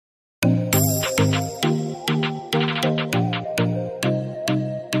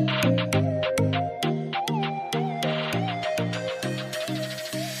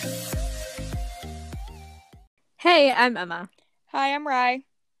Hey, I'm Emma. Hi, I'm Rye,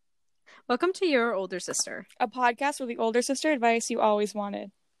 Welcome to Your Older Sister. a podcast with the older sister advice you always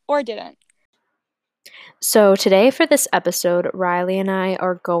wanted. Or didn't. So, today for this episode, Riley and I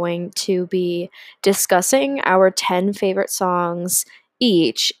are going to be discussing our 10 favorite songs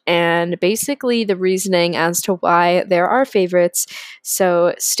each and basically the reasoning as to why they're our favorites.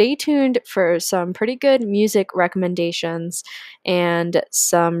 So, stay tuned for some pretty good music recommendations and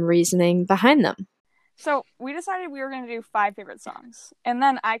some reasoning behind them. So, we decided we were going to do 5 favorite songs. And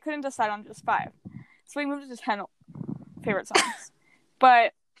then I couldn't decide on just 5. So, we moved it to 10 favorite songs.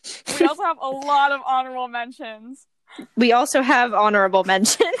 But we also have a lot of honorable mentions. We also have honorable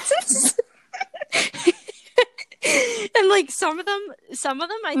mentions. And like some of them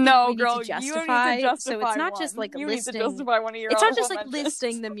I think we girl, need to justify. you need to justify so it's not one. just like you listing. Need to justify one of your it's not just like mentions.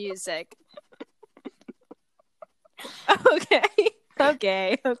 listing the music.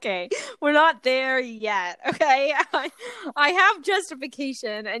 Okay. We're not there yet. Okay, I have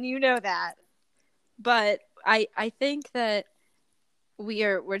justification, and you know that. But I think that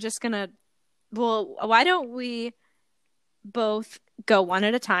we're just gonna. Well, why don't we both go one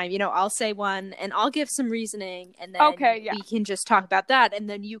at a time? I'll say one and I'll give some reasoning, and then we can just talk about that, and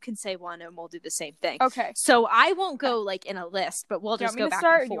then you can say one and we'll do the same thing. Okay. So I won't go like in a list, but we'll just go back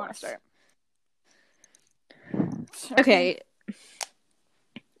and forth. Do you want to start? Okay.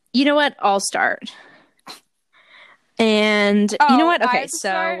 You know what? I'll start. And you know what? Okay,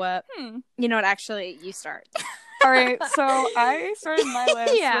 so you know what? Actually, you start. All right, so I started my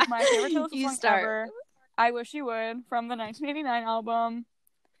list with my favorite Taylor Swift song ever, I Wish You Would, from the 1989 album.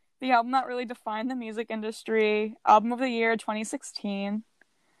 The album that really defined the music industry. Album of the year, 2016.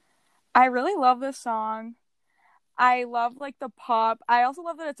 I really love this song. I love, like, the pop. I also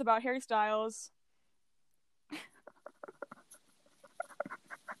love that it's about Harry Styles.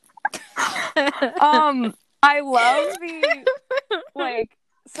 I love the, like,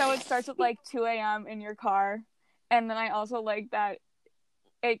 so it starts at, like, 2 a.m. in your car. And then I also like that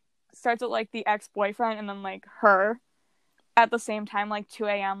it starts with, like, the ex-boyfriend and then, like, her at the same time, like, 2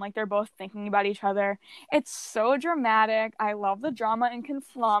 a.m. Like, they're both thinking about each other. It's so dramatic. I love the drama in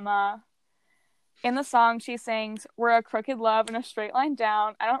Conflama. In the song, she sings, "We're a crooked love and a straight line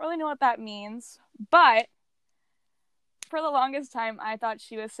down." I don't really know what that means, but for the longest time, I thought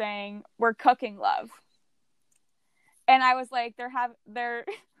she was saying, "We're cooking love." And I was like, they're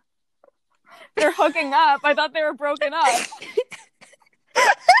hooking up. I thought they were broken up.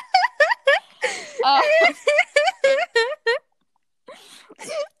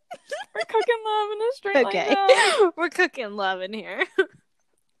 We're cooking love in a straight line down. We're cooking love in here.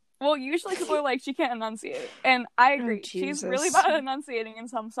 Well, usually people are like, she can't enunciate. And I agree. She's really bad at enunciating in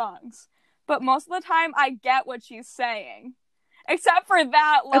some songs. But most of the time, I get what she's saying. Except for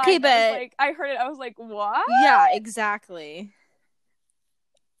that line. Okay, but I heard it. I was like, what? Yeah, exactly.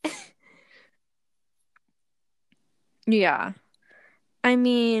 Yeah. I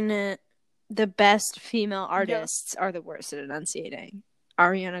mean, the best female artists are the worst at enunciating.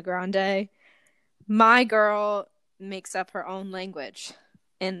 Ariana Grande, my girl, makes up her own language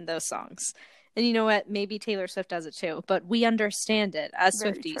in those songs. And you know what? Maybe Taylor Swift does it too, but we understand it as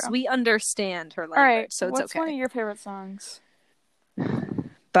Swifties. We understand her language, all right, so it's what's one of your favorite songs?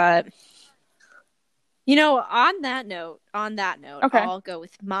 But on that note, okay, I'll go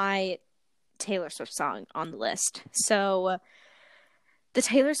with my Taylor Swift song on the list. So the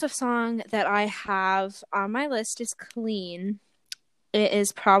Taylor Swift song that I have on my list is Clean. It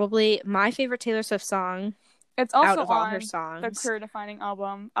is probably my favorite Taylor Swift song. It's also out of all on her songs. the career-defining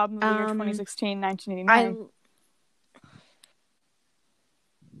album of the year 2016, 1989.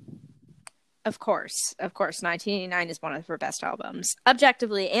 Of course, 1989 is one of her best albums,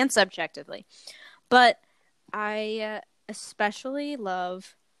 objectively and subjectively. But I especially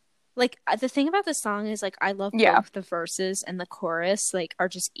love, like, the thing about this song is, like, I love both the verses and the chorus, like, are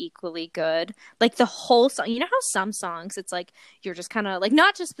just equally good. Like, the whole song, you know how some songs, it's like, you're just kind of, like,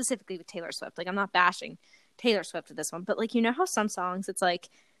 not just specifically with Taylor Swift, like, I'm not bashing Taylor Swift with this one, but, like, you know how some songs, it's like,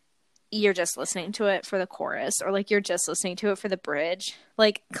 you're just listening to it for the chorus, or, like, you're just listening to it for the bridge.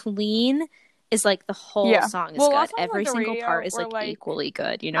 Like, Clean is, like, the whole song is good. Every single part is, like, equally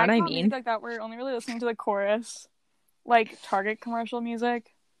good. You know what I mean? Like that, we're only really listening to the chorus, like Target commercial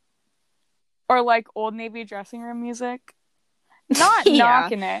music, or like Old Navy dressing room music. Not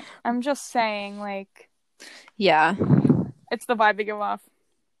knocking it. I'm just saying, like, it's the vibe they give off.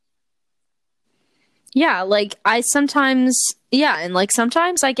 Yeah, like, I sometimes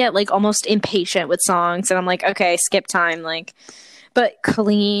I get, like, almost impatient with songs, and I'm like, okay, skip time, like. But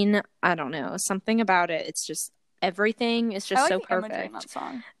Clean, I don't know, something about it, it's just everything is I just like so the imagery in perfect. that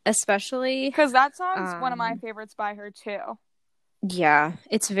song. Especially Because that song's one of my favorites by her, too. yeah,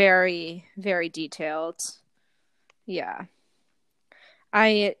 it's very, very detailed. Yeah.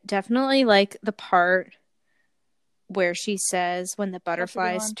 I definitely like the part where she says, when the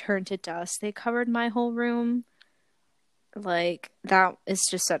butterflies turned to dust, they covered my whole room. Like, that is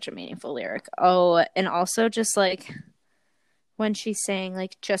just such a meaningful lyric. Oh, and also just like when she's saying,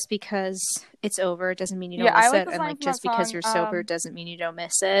 like, just because it's over doesn't mean you don't miss it. And like, just because you're sober doesn't mean you don't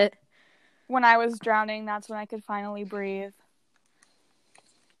miss it. When I was drowning, that's when I could finally breathe.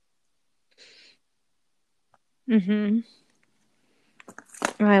 Mm-hmm.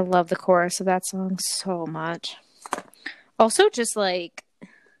 I love the chorus of that song so much. Also, just like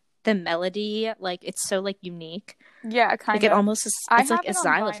the melody, like it's so like unique. Yeah, kind of. Like it almost is. It's like a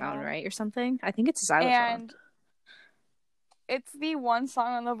xylophone, right, or something. I think it's a xylophone. And it's the one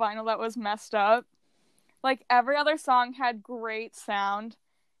song on the vinyl that was messed up. Like every other song had great sound,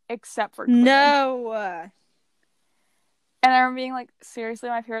 except for Clean. No. And I remember being like, seriously,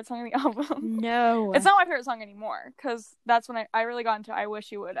 my favorite song on the album? No. It's not my favorite song anymore, because that's when I really got into I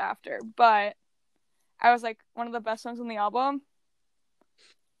Wish You Would after. But I was like, one of the best songs on the album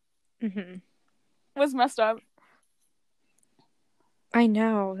was messed up. I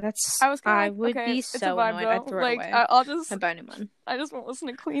know. That's. I would be so annoyed. I'd throw it away. I'd buy a new one. I just won't listen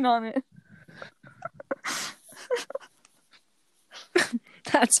to Clean on it.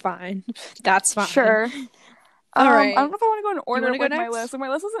 That's fine. That's fine. Sure. All right. I don't know if I want to go in order with my list. My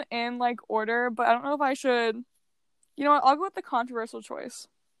list isn't in like order, but I don't know if I should. You know what? I'll go with the controversial choice.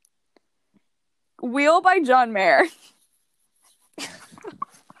 Wheel by John Mayer.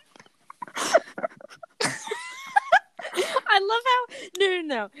 I love how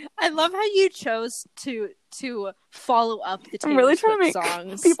no. I love how you chose to follow up the Taylor really Swift trying to make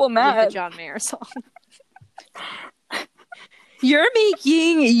songs people mad with the John Mayer song. You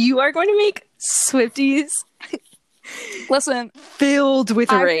are going to make Swifties filled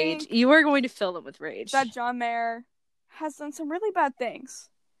with rage. You are going to fill them with rage. That John Mayer has done some really bad things.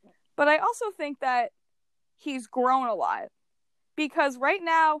 But I also think that he's grown a lot. Because right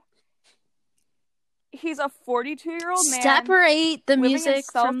now, he's a 42-year-old man. Separate the music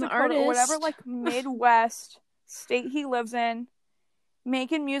from the artist. Or whatever, like, Midwest state he lives in.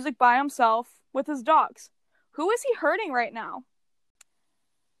 Making music by himself with his dogs. Who is he hurting right now?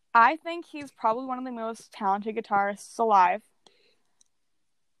 I think he's probably one of the most talented guitarists alive.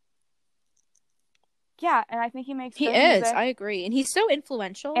 Yeah, and I think he makes good music. I agree. And he's so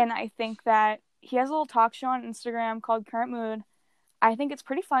influential. And I think that he has a little talk show on Instagram called Current Mood. I think it's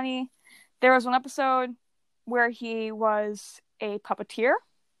pretty funny. There was one episode where he was a puppeteer.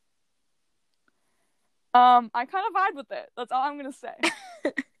 I kind of vibe with it. That's all I'm going to say.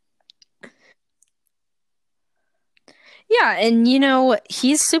 Yeah, and you know,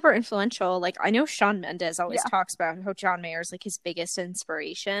 he's super influential. Like, I know Shawn Mendes always talks about how John Mayer's like his biggest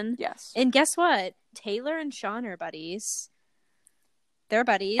inspiration. Yes. And guess what? Taylor and Shawn are buddies. They're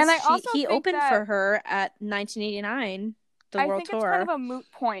buddies. And I also he opened for her at 1989, the world tour. I think it's kind of a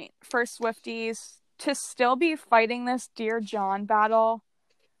moot point for Swifties to still be fighting this Dear John battle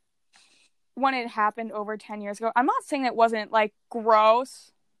when it happened over 10 years ago. I'm not saying it wasn't like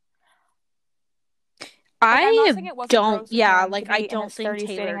gross. I don't think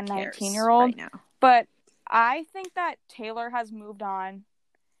Taylor a 19-year-old right now. But I think that Taylor has moved on,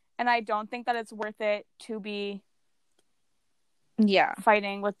 and I don't think that it's worth it to be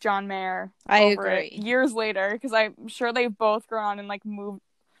fighting with John Mayer. I agree. Years later, because I'm sure they've both grown on and like moved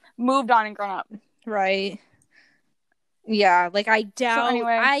on and grown up. Right. Yeah, like I doubt. So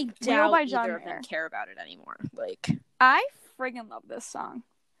anyway, I doubt either of them care about it anymore. Like, I friggin' love this song.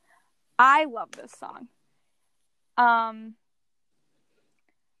 I love this song.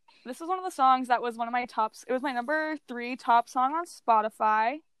 This was one of the songs that was one of my tops. It was my number 3 top song on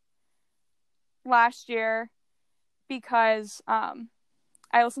Spotify last year because I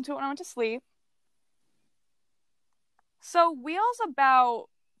listened to it when I went to sleep. So Wheel's about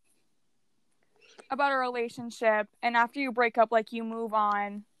a relationship, and after you break up, like, you move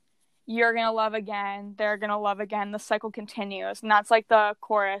on. You're gonna love again. They're gonna love again. The cycle continues, and that's like the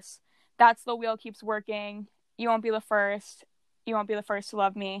chorus. That's the wheel keeps working. You won't be the first. You won't be the first to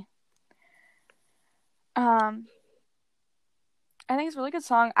love me. I think it's a really good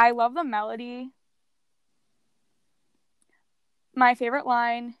song. I love the melody. My favorite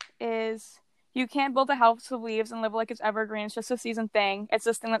line is, you can't build a house of leaves and live like it's evergreen. It's just a season thing. It's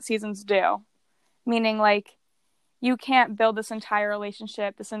this thing that seasons do. Meaning, like, you can't build this entire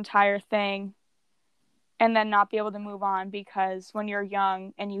relationship, this entire thing, and then not be able to move on because when you're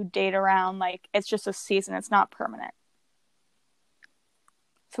young and you date around, like, it's just a season, it's not permanent.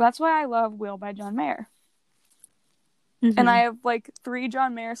 So that's why I love Wheel by John Mayer. Mm-hmm. And I have like 3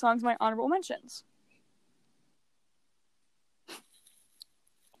 John Mayer songs, my honorable mentions.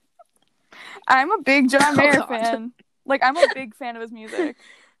 I'm a big John Mayer fan. Like, I'm a big fan of his music.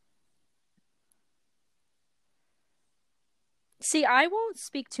 See, I won't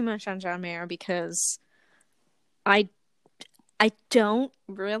speak too much on John Mayer because I don't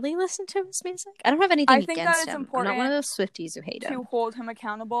really listen to his music. I don't have anything I think against that it's him. I'm important not one of those Swifties who hate him. to hold him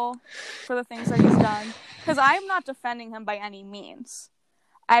accountable for the things that he's done. Because I'm not defending him by any means.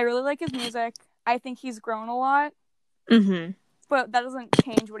 I really like his music. I think he's grown a lot. Mm-hmm. But that doesn't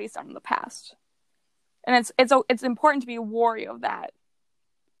change what he's done in the past. And it's important to be wary of that.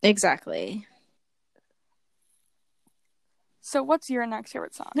 Exactly. So what's your next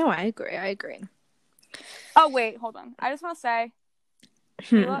favorite song? No, I agree. Oh, wait, hold on. I just want to say,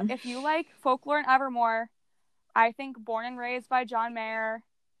 if you like Folklore and Evermore, I think Born and Raised by John Mayer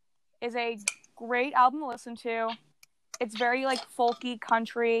is a great album to listen to. It's very, like, folky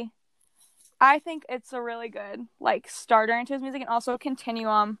country. I think it's a really good, like, starter into his music, and also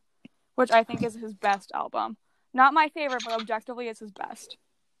Continuum, which I think is his best album. Not my favorite, but objectively it's his best.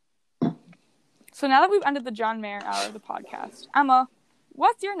 So now that we've ended the John Mayer hour of the podcast, Emma,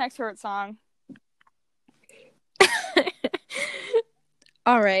 what's your next favorite song?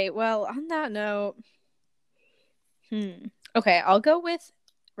 All right. Well, on that note, okay, I'll go with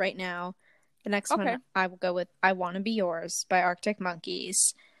right now. The next one I will go with I Wanna Be Yours by Arctic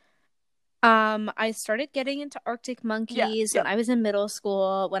Monkeys. I started getting into Arctic Monkeys when I was in middle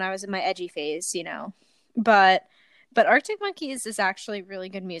school, when I was in my edgy phase, you know. But Arctic Monkeys is actually really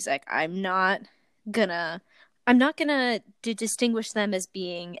good music. I'm not gonna distinguish them as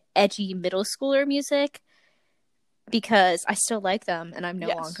being edgy middle schooler music, because I still like them and I'm no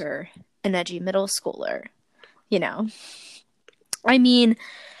longer an edgy middle schooler, you know. I mean,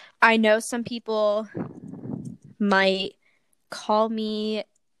 I know some people might call me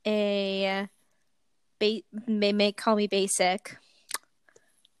may call me basic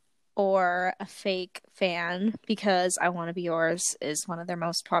or a fake fan because I Wanna Be Yours is one of their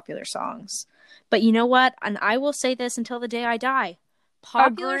most popular songs. But you know what? And I will say this until the day I die.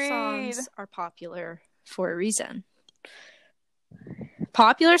 Popular songs are popular for a reason.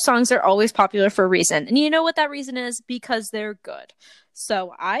 Popular songs are always popular for a reason. And you know what that reason is? Because they're good.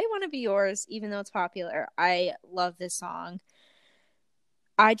 So I Wanna Be Yours, even though it's popular, I love this song.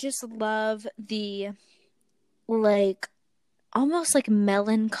 I just love the, like, almost like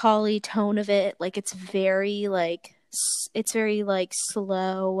melancholy tone of it. Like, it's very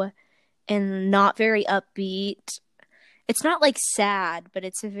slow and not very upbeat. It's not like sad, but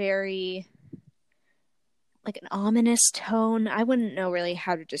it's a very, like, an ominous tone. I wouldn't know really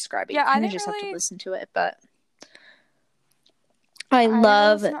how to describe it. You kind of just have to listen to it, but I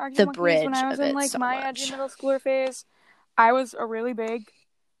love the bridge when I was in, like, my edgy middle schooler phase. I was a really big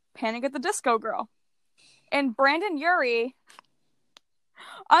Panic at the Disco girl. And Brandon Urie,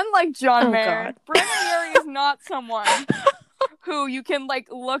 unlike John Mayer, Brandon Urie is not someone who you can, like,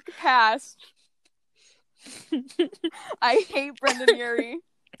 look past. I hate Brandon Urie.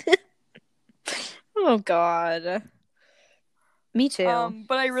 Oh, God. Me too.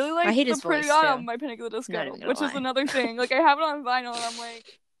 But I really like the Pretty Autumn by Panic at the Disco, which is another thing. Like, I have it on vinyl, and I'm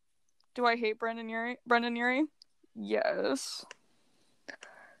like, do I hate Brandon Urie? Yes.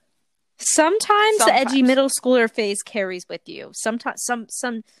 Sometimes the edgy middle schooler phase carries with you. Sometimes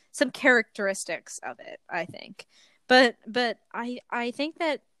some characteristics of it, I think. But I think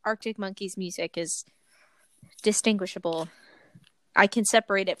that Arctic Monkeys music is distinguishable. I can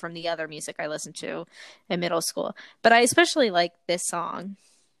separate it from the other music I listened to in middle school. But I especially like this song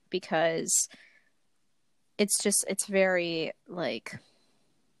because it's very, like,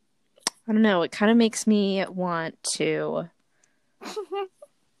 I don't know, it kind of makes me want to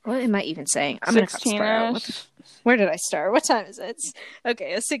what am I even saying? I'm going to cut this. Where did I start? What time is it?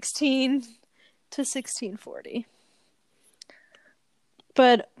 Okay, a 16 to 16:40.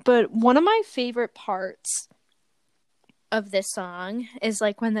 But one of my favorite parts of this song is,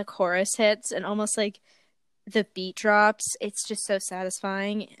 like, when the chorus hits and almost, like, the beat drops. It's just so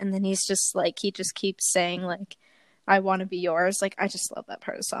satisfying. And then he's just, like, he just keeps saying, like, I Wanna Be Yours. Like, I just love that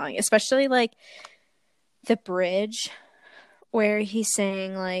part of the song. Especially, like, the bridge where he's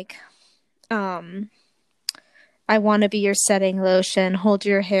saying, like, I want to be your setting lotion, hold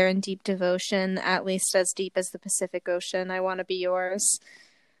your hair in deep devotion, at least as deep as the Pacific Ocean. I want to be yours.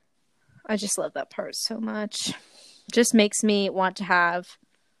 I just love that part so much. Just makes me want to have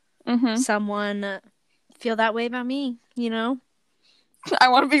someone feel that way about me, you know? I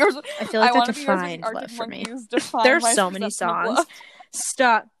want to be yours. I feel like I that want to be yours with defines the Arctic love for me. Monkeys. Define There are my so many perception of songs. love.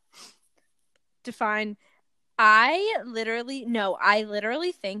 Stop. Define. I literally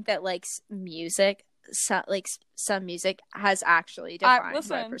think that like music, some music has actually defined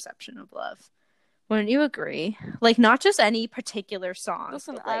my perception of love. Wouldn't you agree? Like, not just any particular song.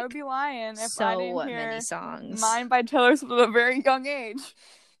 Listen, but, like, I would be lying if so I didn't hear many songs. Mine by Taylor Swift at a very young age.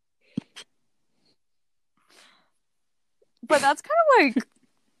 But that's kind of like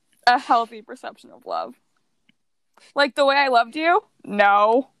a healthy perception of love. Like, The Way I Loved You?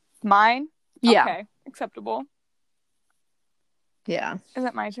 No. Mine? Yeah. Okay. Acceptable. Yeah. Is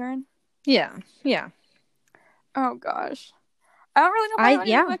it my turn? Yeah. Yeah. Oh, gosh. I don't really know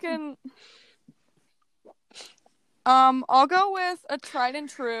if I can... I'll go with a tried and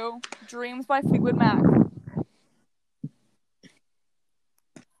true, Dreams by Fleetwood Mac.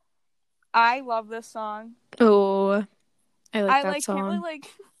 I love this song. Oh, I like that song. Can't really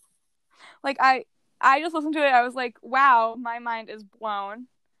I just listened to it. I was like, wow, my mind is blown.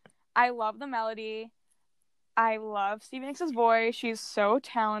 I love the melody. I love Stevie Nicks' voice. She's so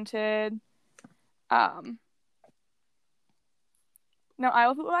talented. No, I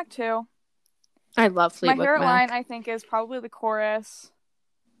love Fleetwood Mac too. I love Fleetwood Mac. My favorite line, I think, is probably the chorus,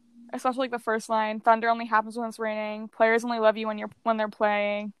 especially like the first line. Thunder only happens when it's raining. Players only love you when they're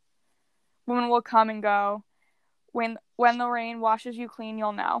playing. Women will come and go. When the rain washes you clean,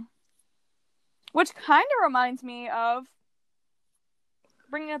 you'll know. Which kind of reminds me of,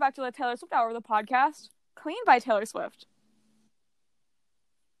 bringing it back to the Taylor Swift hour of the podcast, Clean by Taylor Swift.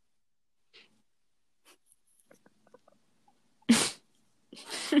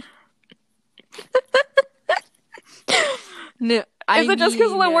 No, Is it just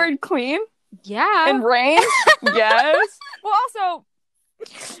because of the word clean? Yeah. And rain? Yes. Well, also,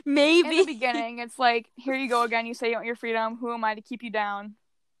 maybe in the beginning, it's like, here you go again. You say you want your freedom. Who am I to keep you down?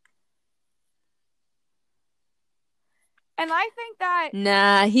 And I think that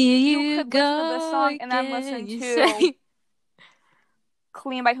nah, here you could go listen to this song and then listen to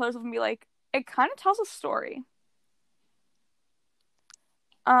Clean by Taylor Swift and be like, it kind of tells a story.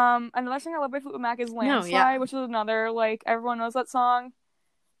 Another song I love by Fleetwood Mac is Landslide, which is another, like, everyone knows that song.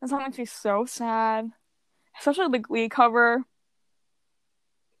 That song makes me so sad. Especially the Glee cover.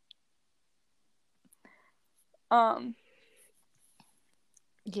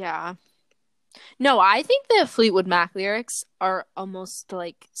 Yeah. No, I think the Fleetwood Mac lyrics are almost,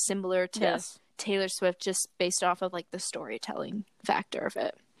 like, similar to Taylor Swift, just based off of, like, the storytelling factor of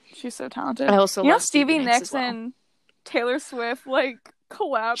it. She's so talented. I also love Stevie Nicks and Taylor Swift, like,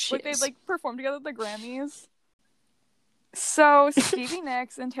 collab. Like, they, like, performed together at the Grammys. So, Stevie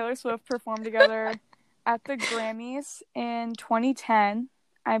Nicks and Taylor Swift performed together at the Grammys in 2010,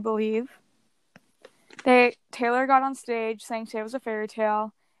 I believe. Taylor got on stage, sang Today Was a Fairy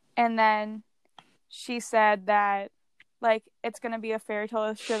Tale, and then she said that, like, it's gonna be a fairy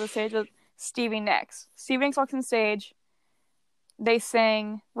tale to share the stage with Stevie Nicks. Stevie Nicks walks on stage. They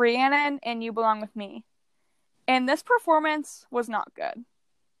sing Rhiannon and You Belong With Me. And this performance was not good.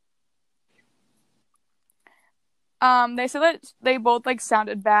 They said that they both, like,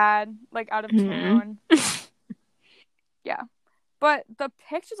 sounded bad, like, out of tune. Yeah. But the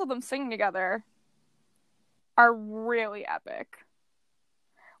pictures of them singing together are really epic.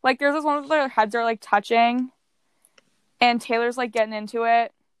 Like, there's this one where their heads are, like, touching, and Taylor's, like, getting into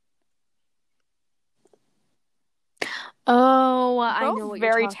it. Oh, I know what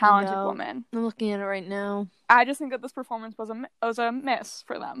you're very talking talented about. woman. I'm looking at it right now. I just think that this performance was a miss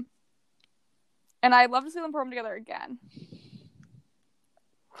for them. And I'd love to see them perform together again.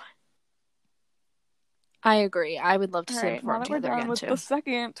 I agree. I would love to see them perform together again, with too. The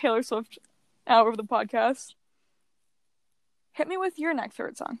second Taylor Swift hour of the podcast. Hit me with your next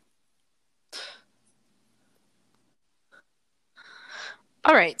favorite song.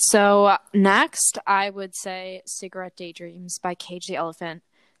 All right, so next I would say Cigarette Daydreams by Cage the Elephant.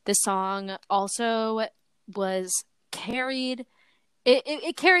 This song also was carried,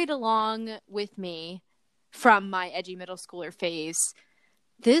 it carried along with me from my edgy middle schooler phase.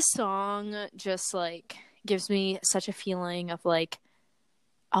 This song just, like, gives me such a feeling of, like,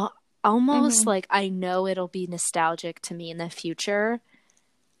 almost like I know it'll be nostalgic to me in the future.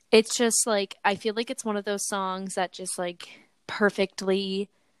 It's just, like, I feel like it's one of those songs that just, like, perfectly,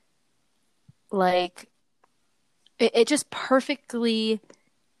 like, it just perfectly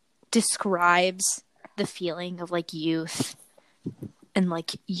describes the feeling of, like, youth and,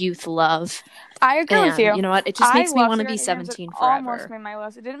 like, youth love. I agree with you. You know what? It just makes me want to be 17 forever. It almost made my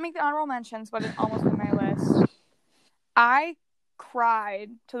list. It didn't make the honorable mentions, but it almost made my list. I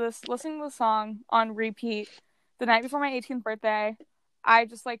cried to this, listening to the song on repeat the night before my 18th birthday. I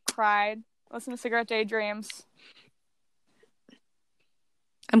just like cried, listened to Cigarette Daydreams.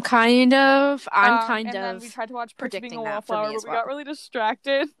 I'm kind of and then we tried to watch Perks of Being a Wallflower, but we got really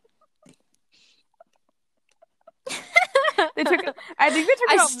distracted. I think they took it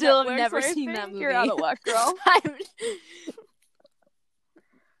I off still Netflix, have never so seen that movie. You're out of luck, girl.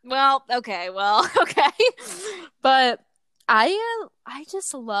 Well, okay. But I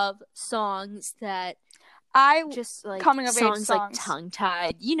just love songs that just like coming of songs age songs, like Tongue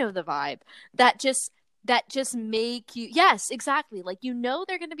Tied. You know the vibe. That just make you, yes, exactly. Like, you know,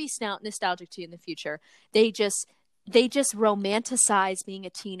 they're going to be nostalgic to you in the future. They just romanticize being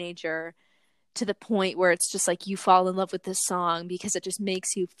a teenager to the point where it's just like you fall in love with this song because it just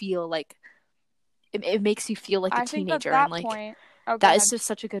makes you feel like it makes you feel like a teenager, and like point, that is just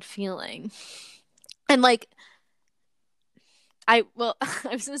such a good feeling. And like I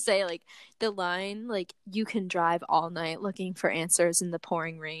was gonna say, like, the line, like, you can drive all night looking for answers in the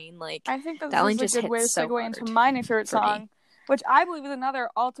pouring rain, like, I think that line is just a good way to segue into my new favorite song, which I believe is another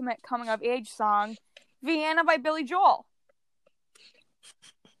ultimate coming of age song, Vienna by Billy Joel.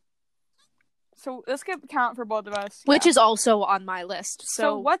 So this could count for both of us, which is also on my list.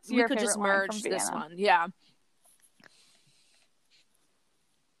 So what's your we could just merge this one, yeah.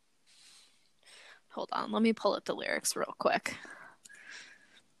 Hold on, let me pull up the lyrics real quick.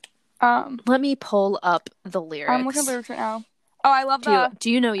 Let me pull up the lyrics. I'm looking at the lyrics right now. Oh, I love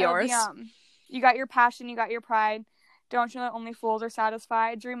do you know yours? You got your passion, you got your pride. Don't you know that only fools are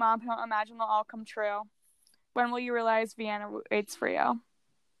satisfied? Dream on, don't imagine they'll all come true. When will you realize Vienna waits for you?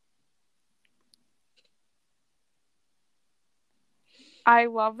 I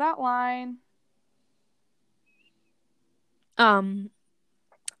love that line. I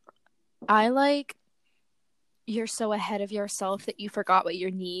like, you're so ahead of yourself that you forgot what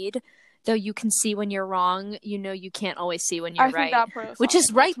you need. Though you can see when you're wrong, you know you can't always see when you're right. Which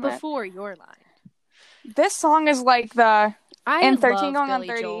is right before your line. This song is like in 13 going on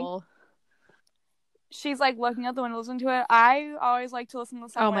 30. Joel. She's like looking out the window, listening to it. I always like to listen to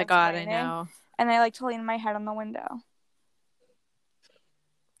the song. Oh my god, I know. And I like to lean my head on the window.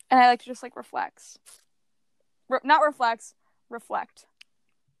 And I like to just like reflect.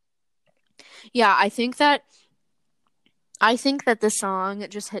 Yeah, I think that the song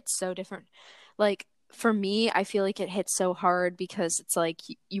just hits so different. Like, for me, I feel like it hits so hard because it's like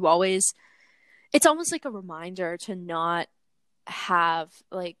you always, it's almost like a reminder to not have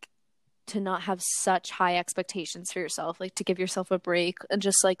such high expectations for yourself, like to give yourself a break and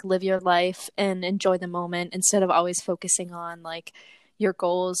just like live your life and enjoy the moment instead of always focusing on like your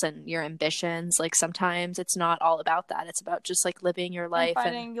goals and your ambitions. Like, sometimes it's not all about that. It's about just like living your life and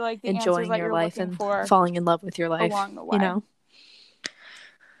finding, like, enjoying your life and falling in love with your life along the way. You know?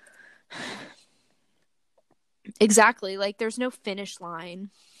 Exactly. Like, there's no finish line,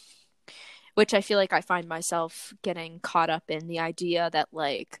 which I feel like I find myself getting caught up in the idea that,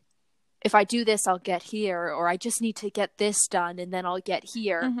 like, if I do this, I'll get here, or I just need to get this done and then I'll get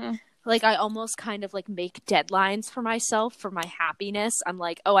here. Mm-hmm. Like, I almost kind of like make deadlines for myself for my happiness. I'm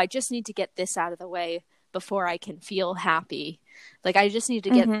like, oh, I just need to get this out of the way before I can feel happy. Like, I just need to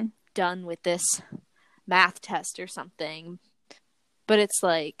get done with this math test or something. But it's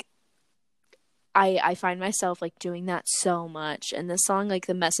like, I find myself like doing that so much. And this song, like,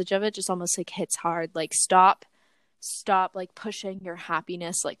 the message of it just almost like hits hard. Like, stop like pushing your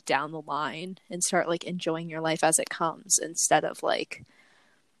happiness like down the line and start like enjoying your life as it comes instead of like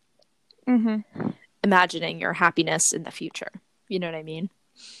imagining your happiness in the future. You know what I mean?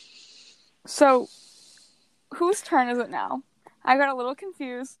 So whose turn is it now? I got a little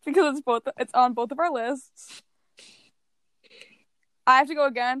confused because it's on both of our lists. I have to go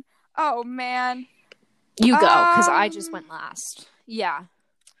again. Oh man, you go, because I just went last. Yeah,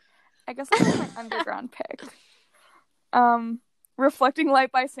 I guess that's my underground pick. Reflecting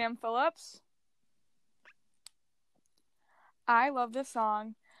Light by Sam Phillips. I love this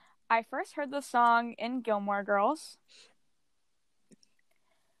song. I first heard this song in Gilmore Girls.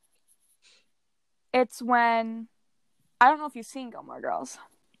 It's when, I don't know if you've seen Gilmore Girls.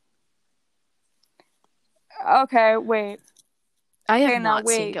 Okay, wait. I have not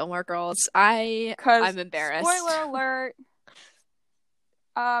seen Gilmore Girls. I'm embarrassed. Spoiler alert.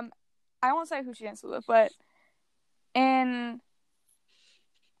 I won't say who she dances with, but in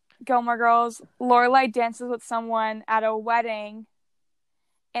Gilmore Girls, Lorelai dances with someone at a wedding,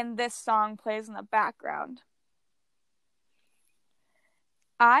 and this song plays in the background.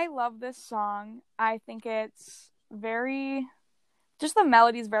 I love this song. I think it's just the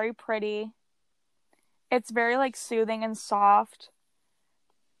melody's very pretty. It's very like soothing and soft.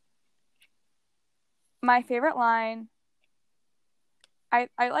 My favorite line, I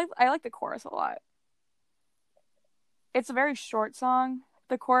like the chorus a lot. It's a very short song.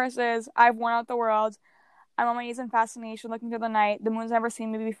 The chorus is, I've worn out the world. I'm on my knees in fascination, looking through the night. The moon's never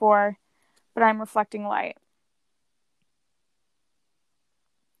seen me before, but I'm reflecting light.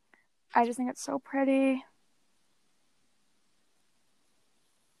 I just think it's so pretty.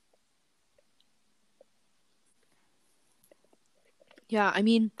 Yeah, I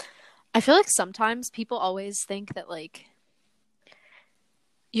mean, I feel like sometimes people always think that like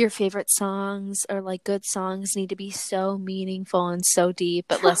your favorite songs or like good songs need to be so meaningful and so deep.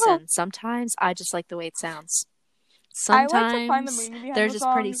 But listen, sometimes I just like the way it sounds. I like to find the Sometimes meaning behind they're the just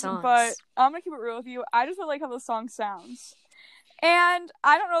pretty songs, but songs. I'm gonna keep it real with you. I just really like how the song sounds. And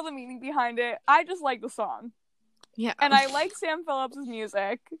I don't know the meaning behind it. I just like the song. Yeah. And I like Sam Phillips'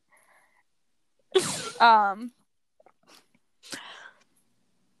 music. Um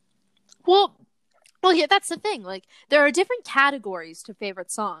Well, yeah, that's the thing. Like, there are different categories to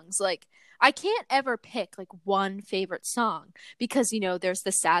favorite songs. Like, I can't ever pick like one favorite song because there's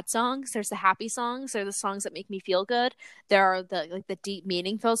the sad songs, there's the happy songs, there are the songs that make me feel good. There are the deep,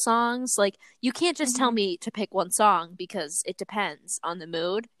 meaningful songs. Like, you can't just tell me to pick one song because it depends on the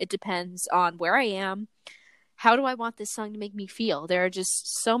mood. It depends on where I am. How do I want this song to make me feel? There are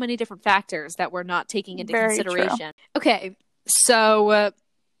just so many different factors that we're not taking into Very true. consideration. Okay, so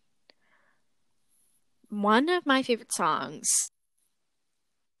one of my favorite songs,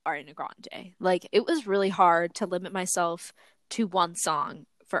 Ariana Grande. Like, it was really hard to limit myself to one song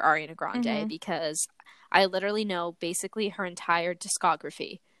for Ariana Grande because I literally know basically her entire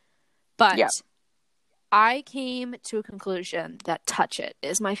discography. But I came to a conclusion that Touch It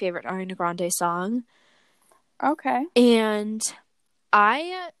is my favorite Ariana Grande song. Okay. And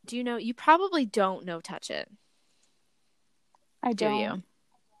you probably don't know Touch It. I do don't. you?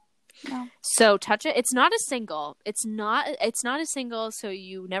 No. So Touch It, it's not a single. It's not a single, so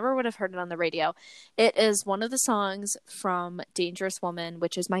you never would have heard it on the radio. It is one of the songs from Dangerous Woman,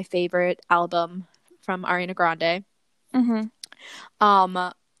 which is my favorite album from Ariana Grande.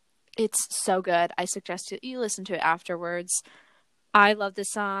 It's so good. I suggest you listen to it afterwards. I love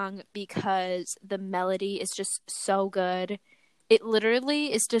this song because the melody is just so good. It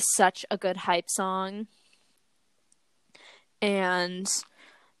literally is just such a good hype song. And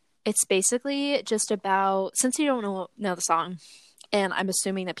it's basically just about, since you don't know the song, and I'm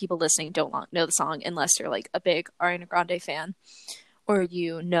assuming that people listening don't know the song unless you're like a big Ariana Grande fan or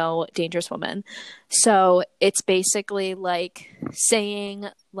Dangerous Woman. So it's basically like saying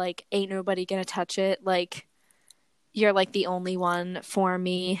like, ain't nobody gonna touch it. Like, you're like the only one for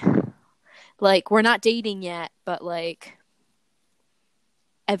me. Like, we're not dating yet, but like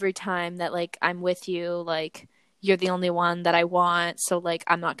every time that like I'm with you, like you're the only one that I want. So like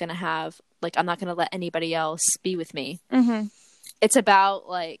I'm not gonna let anybody else be with me. It's about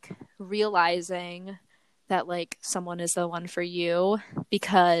like realizing that like someone is the one for you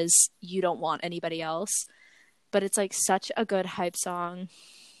because you don't want anybody else. But it's like such a good hype song.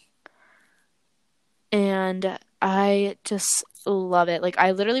 And I just love it. Like,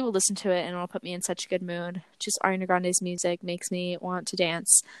 I literally will listen to it and it'll put me in such a good mood. Just Ariana Grande's music makes me want to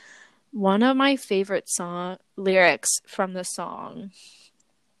dance. One of my favorite lyrics from the song,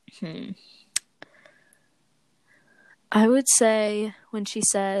 I would say when she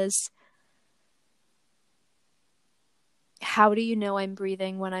says, how do you know I'm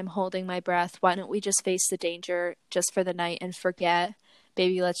breathing when I'm holding my breath? Why don't we just face the danger just for the night and forget?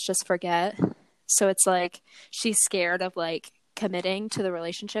 Baby, let's just forget. So it's like she's scared of like committing to the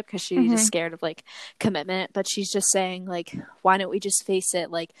relationship because she's just scared of like commitment, but she's just saying like, why don't we just face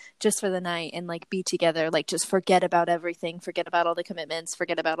it like just for the night and like be together, like just forget about everything, forget about all the commitments,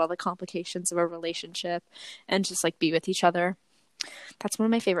 forget about all the complications of a relationship, and just like be with each other. That's one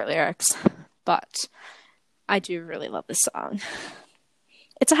of my favorite lyrics, but I do really love this song.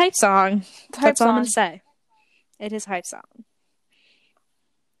 It's a hype song. That's all I'm gonna say. It is a hype song.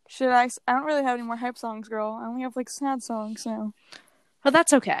 I don't really have any more hype songs, girl. I only have like sad songs now. Well,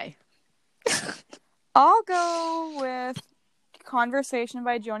 that's okay. I'll go with Conversation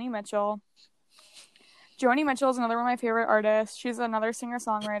by Joni Mitchell. Joni Mitchell is another one of my favorite artists. She's another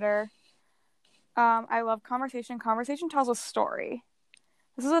singer-songwriter. I love Conversation. Conversation tells a story.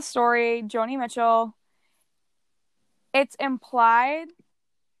 This is a story. Joni Mitchell, it's implied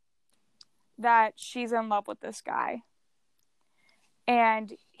that she's in love with this guy.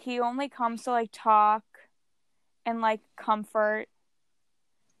 And he only comes to like talk and like comfort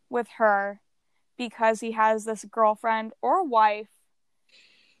with her because he has this girlfriend or wife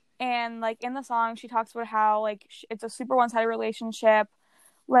And like in the song, she talks about how like it's a super one-sided relationship.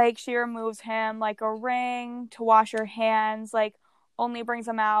 Like she removes him like a ring to wash her hands, like only brings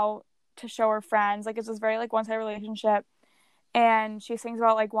him out to show her friends. Like it's this very like one-sided relationship. And she sings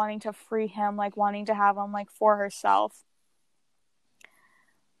about like wanting to free him, like wanting to have him like for herself.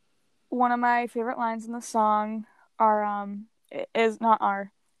 One of my favorite lines in the song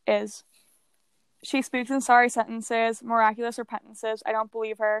is she speaks in sorry sentences, miraculous repentances. I don't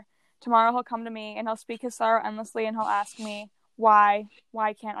believe her. Tomorrow he'll come to me and he'll speak his sorrow endlessly and he'll ask me, why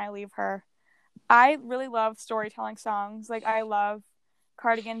can't I leave her? I really love storytelling songs. Like I love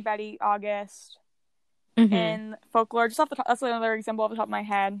Cardigan, Betty, August, and Folklore. Just off the top, that's another example off the top of my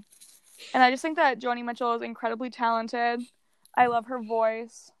head. And I just think that Joni Mitchell is incredibly talented. I love her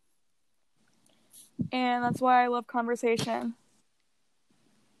voice. And that's why I love Conversation.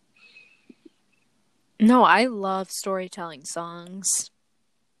 No, I love storytelling songs.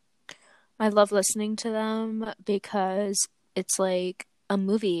 I love listening to them because it's like a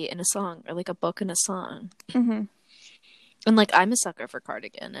movie in a song, or like a book in a song. Mm-hmm. And like I'm a sucker for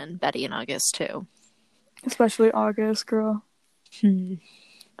Cardigan and Betty and August too. Especially August, girl. I'm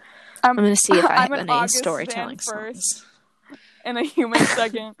gonna see if I have any August storytelling songs. And a human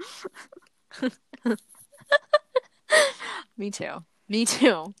second. Me too.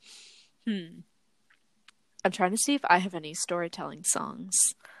 I'm trying to see if I have any storytelling songs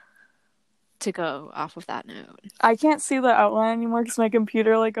to go off of that note. I can't see the outline anymore because my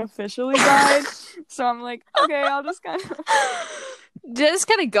computer like officially died. So I'm like, okay, I'll just kind of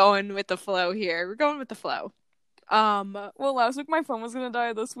going with the flow here. We're going with the flow. Well, last week my phone was gonna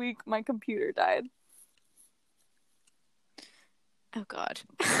die. This week my computer died. Oh God.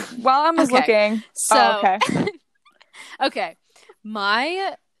 While I was looking. So okay. Okay.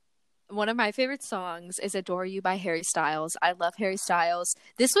 One of my favorite songs is Adore You by Harry Styles. I love Harry Styles.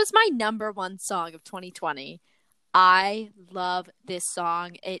 This was my number one song of 2020. I love this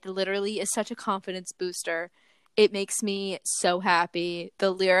song. It literally is such a confidence booster. It makes me so happy.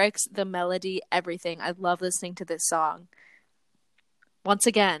 The lyrics, the melody, everything. I love listening to this song. Once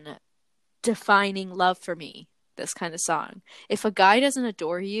again, defining love for me, this kind of song. If a guy doesn't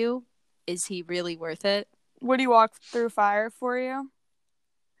adore you, is he really worth it? Would he walk through fire for you?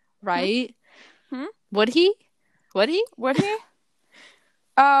 Right? Would he?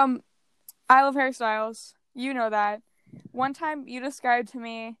 I love Harry Styles. You know that. One time you described to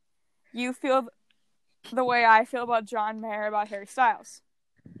me you feel the way I feel about John Mayer about Harry Styles.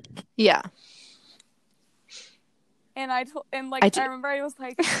 Yeah. And I remember I was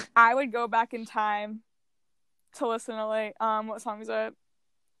like, I would go back in time to listen to like what song was it?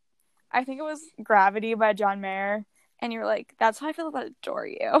 I think it was Gravity by John Mayer. And you're like, that's how I feel about Adore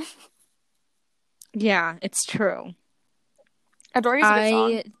You. Yeah, it's true. Adore You is a good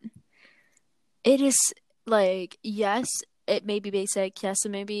song. It is like, yes, it may be basic. Yes, it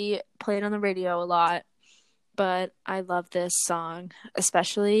may be played on the radio a lot. But I love this song.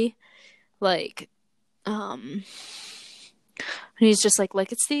 Especially, like, he's just like,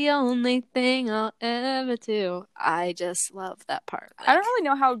 it's the only thing I'll ever do. I just love that part. Like, I don't really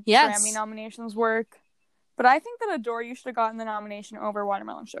know how Grammy nominations work. But I think that Adore You should have gotten the nomination over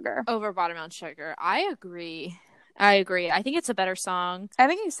Watermelon Sugar. I agree. I think it's a better song. I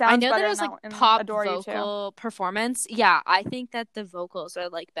think he sounds better. I know that it was like pop vocal performance. Yeah, I think that the vocals are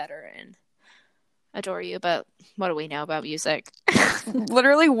like better in Adore You, but what do we know about music?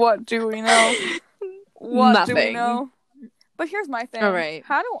 Literally, what do we know? Nothing. Do we know? But here's my thing. All right.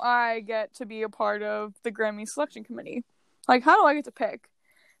 How do I get to be a part of the Grammy selection committee? Like, how do I get to pick?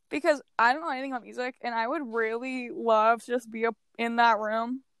 Because I don't know anything about music, and I would really love to just be in that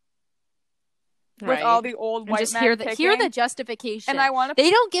room with all the old white men hear the justification. And I want to.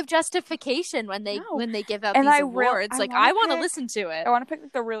 They don't give justification when they give out these awards. I want to listen to it. I want to pick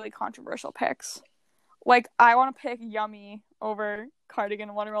like the really controversial picks. Like I want to pick Yummy over Cardigan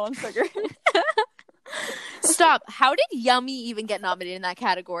and Watermelon Sugar. Stop. How did Yummy even get nominated in that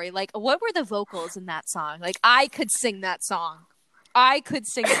category? Like, what were the vocals in that song? Like, I could sing that song. Girl,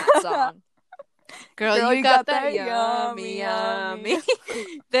 you got that yummy.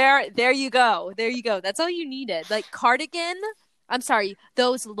 There you go. That's all you needed. Like Cardigan, I'm sorry,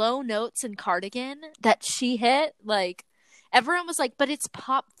 those low notes in Cardigan that she hit, like everyone was like, but it's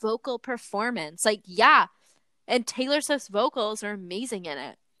pop vocal performance. Like, yeah. And Taylor Swift's vocals are amazing in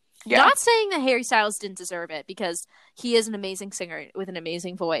it. Yeah. Not saying that Harry Styles didn't deserve it, because he is an amazing singer with an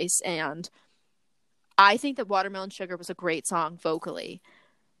amazing voice, and I think that Watermelon Sugar was a great song vocally.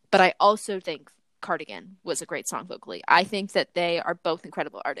 But I also think Cardigan was a great song vocally. I think that they are both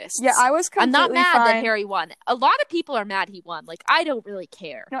incredible artists. Yeah, I was I'm completely not mad fine. that Harry won. A lot of people are mad he won. Like, I don't really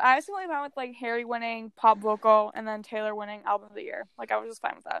care. No, I was completely fine with like Harry winning pop vocal and then Taylor winning album of the year. Like, I was just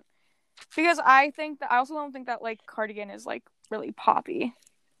fine with that. Because I also don't think that like Cardigan is like really poppy.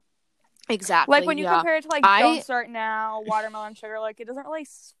 Exactly. Like when you compare it to like Don't Start Now, Watermelon Sugar, like it doesn't really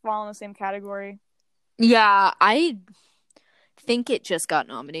fall in the same category. Yeah, I think it just got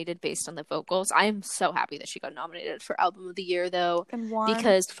nominated based on the vocals. I am so happy that she got nominated for album of the year though,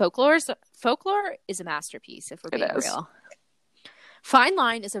 because Folklore is a masterpiece if we're being real. Fine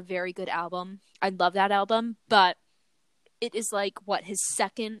Line is a very good album. I love that album, but it is like his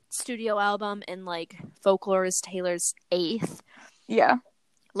second studio album, and like Folklore is Taylor's 8th. Yeah.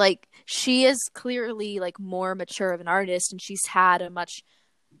 Like, she is clearly like more mature of an artist, and she's had a much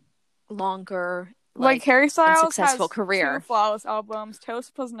longer like Harry Styles successful has career. 2 flawless albums. Taylor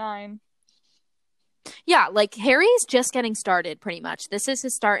Swift has 9. Yeah, like Harry's just getting started pretty much. This is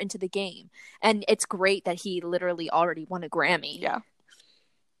his start into the game, and it's great that he literally already won a Grammy. Yeah.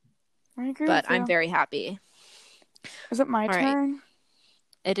 I agree but with you. I'm very happy. Is it my turn? Right.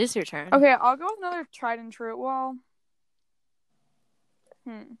 It is your turn. Okay, I'll go with another tried and true. Well,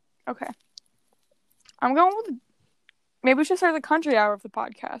 okay. I'm going with... Maybe we should start the country hour of the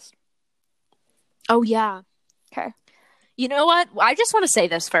podcast. Oh, yeah. Okay. You know what? I just want to say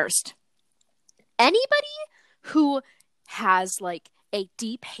this first. Anybody who has, like, a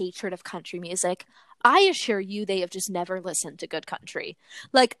deep hatred of country music, I assure you they have just never listened to good country.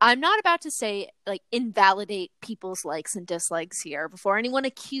 Like, I'm not about to say, like, invalidate people's likes and dislikes here before anyone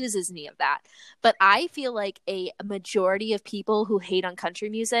accuses me of that. But I feel like a majority of people who hate on country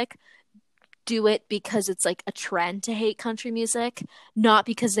music do it because it's, like, a trend to hate country music, not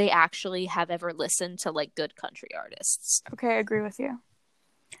because they actually have ever listened to, like, good country artists. Okay, I agree with you.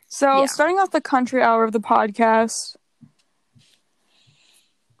 So, starting off the country hour of the podcast,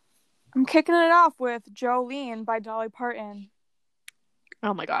 I'm kicking it off with Jolene by Dolly Parton.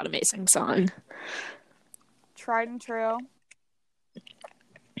 Oh my god, amazing song. Tried and true.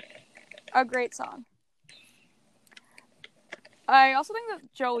 A great song. I also think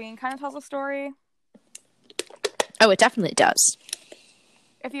that Jolene kind of tells a story. Oh, it definitely does.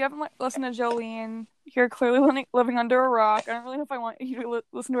 If you haven't listened to Jolene, you're clearly living under a rock. I don't really know if I want you to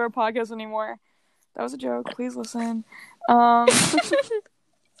listen to our podcast anymore. That was a joke. Please listen.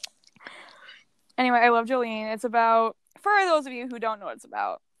 Anyway, I love Jolene. It's about, for those of you who don't know what it's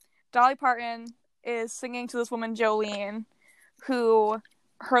about, Dolly Parton is singing to this woman, Jolene, who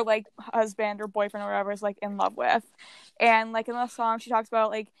her, like, husband or boyfriend or whatever is, like, in love with. And, like, in the song, she talks about,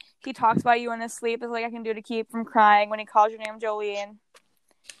 like, he talks about you in his sleep. It's like I can do to keep from crying when he calls your name Jolene.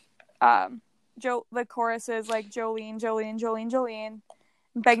 The chorus is, like, Jolene, Jolene, Jolene, Jolene.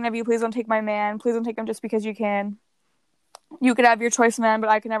 I'm begging of you, please don't take my man. Please don't take him just because you can. You could have your choice man, but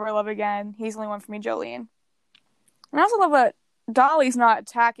I could never love again. He's the only one for me, Jolene. And I also love that Dolly's not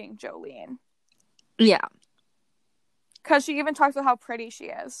attacking Jolene. Yeah. Because she even talks about how pretty she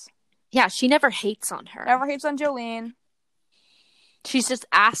is. Yeah, she never hates on her. Never hates on Jolene. She's just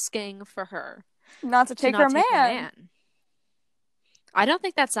asking for her. Not to take her man. I don't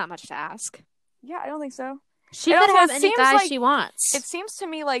think that's that much to ask. Yeah, I don't think so. She could have any guy she wants. It seems to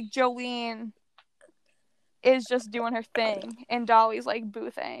me like Jolene is just doing her thing, and Dolly's, like, boo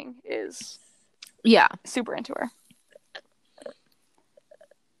thing is super into her.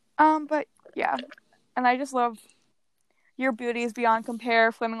 But yeah, and I just love your beauty is beyond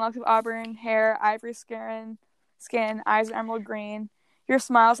compare, flaming locks of auburn hair, ivory skin, eyes of emerald green. Your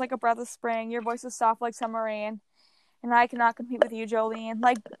smile's like a breath of spring. Your voice is soft like summer rain, and I cannot compete with you, Jolene.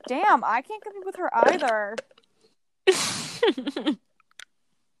 Like, damn, I can't compete with her either.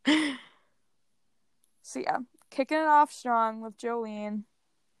 So yeah, kicking it off strong with Jolene.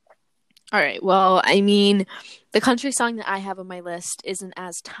 All right, well, I mean, the country song that I have on my list isn't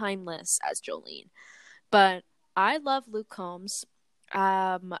as timeless as Jolene, but I love Luke Combs.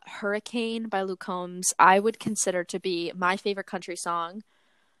 Hurricane by Luke Combs, I would consider to be my favorite country song.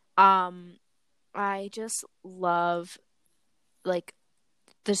 I just love, like,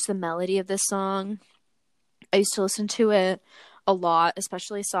 just the melody of this song. I used to listen to it a lot,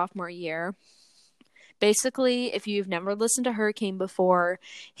 especially sophomore year. Basically, if you've never listened to Hurricane before,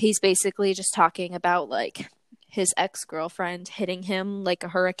 he's basically just talking about, like, his ex-girlfriend hitting him like a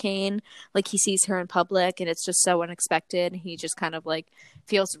hurricane. Like, he sees her in public, and it's just so unexpected. He just kind of, like,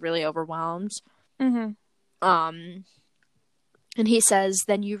 feels really overwhelmed. Mm-hmm. And he says,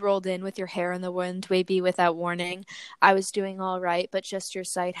 then you rolled in with your hair in the wind, maybe without warning. I was doing all right, but just your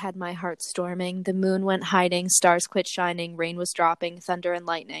sight had my heart storming. The moon went hiding, stars quit shining, rain was dropping, thunder and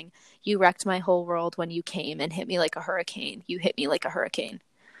lightning. You wrecked my whole world when you came and hit me like a hurricane. You hit me like a hurricane.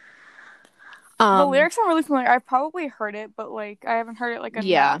 The lyrics are really familiar. I've probably heard it, but like I haven't heard it like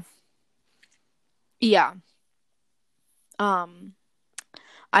enough. Yeah.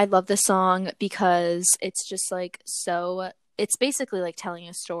 I love the song because it's just like so. It's basically like telling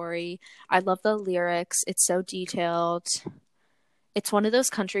a story. I love the lyrics. It's so detailed. It's one of those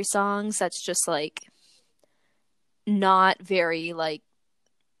country songs that's just like not very like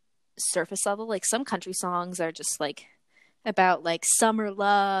surface level. Like some country songs are just like about like summer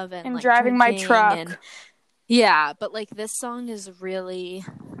love and like driving my drinking truck. and yeah, but like this song is really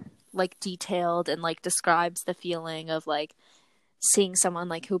like detailed and like describes the feeling of like seeing someone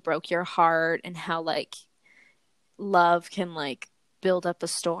like who broke your heart and how like love can like build up a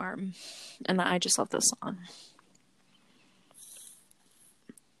storm. And I just love this song.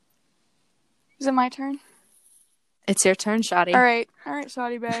 Is it my turn? It's your turn, Shadi. All right,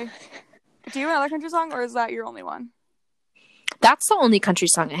 Shadi Bay. Do you have another country song, or is that your only one? That's the only country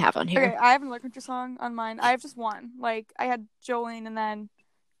song I have on here. Okay, I have another country song on mine. I have just one. Like, I had Jolene and then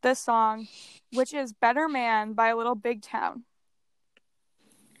this song, which is Better Man by Little Big Town.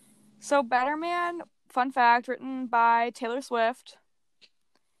 So, Better Man, fun fact, written by Taylor Swift.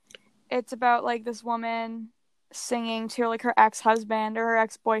 It's about, like, this woman singing to, like, her ex-husband or her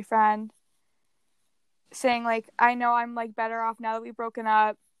ex-boyfriend, saying, like, I know I'm, like, better off now that we've broken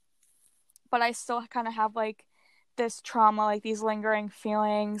up, but I still kind of have, like, this trauma, like, these lingering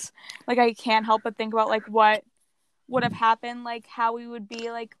feelings. Like, I can't help but think about, like, what would have happened, like, how we would be,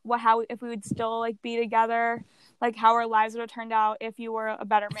 like, if we would still, like, be together, like, how our lives would have turned out if you were a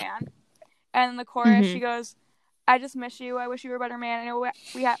better man. And in the chorus, she goes, I just miss you. I wish you were a better man. I know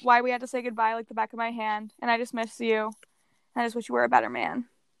why we had to say goodbye, like the back of my hand. And I just miss you. And I just wish you were a better man.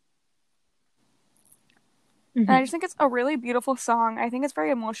 And I just think it's a really beautiful song. I think it's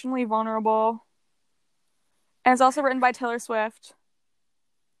very emotionally vulnerable. And it's also written by Taylor Swift,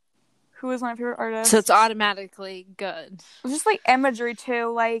 who is my favorite artist. So it's automatically good. It's just like imagery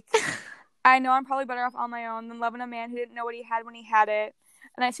too. Like, I know I'm probably better off on my own than loving a man who didn't know what he had when he had it.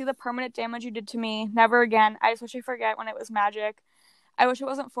 And I see the permanent damage you did to me. Never again. I just wish I forget when it was magic. I wish it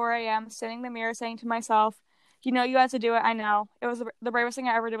wasn't 4 a.m. Sitting in the mirror saying to myself, you know you had to do it. I know. It was the bravest thing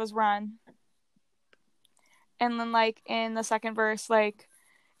I ever did was run. And then, like, in the second verse, like,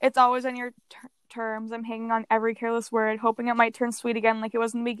 it's always on your terms. I'm hanging on every careless word, hoping it might turn sweet again like it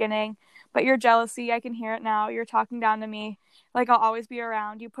was in the beginning. But your jealousy, I can hear it now. You're talking down to me. Like, I'll always be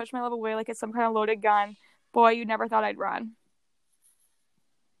around. You push my love away like it's some kind of loaded gun. Boy, you never thought I'd run.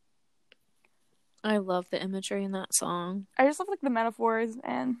 I love the imagery in that song. I just love, like, the metaphors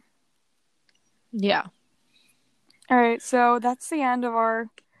and... Yeah. All right, so that's the end of our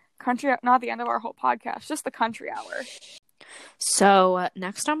country... Not the end of our whole podcast, just the country hour. So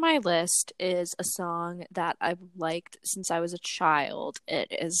next on my list is a song that I've liked since I was a child.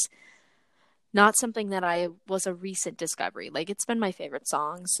 It is not something that was a recent discovery. Like, it's been my favorite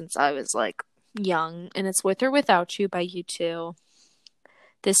song since I was, like, young. And it's With or Without You by U2.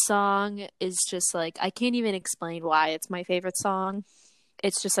 This song is just, like, I can't even explain why it's my favorite song.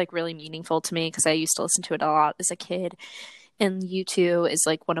 It's just, like, really meaningful to me because I used to listen to it a lot as a kid. And U2 is,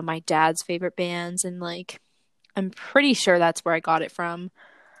 like, one of my dad's favorite bands. And, like, I'm pretty sure that's where I got it from.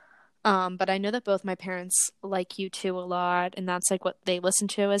 But I know that both my parents like U2 a lot. And that's, like, what they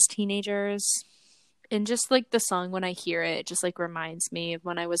listened to as teenagers. And just, like, the song, when I hear it, it just, like, reminds me of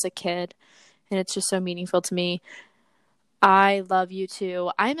when I was a kid. And it's just so meaningful to me. I love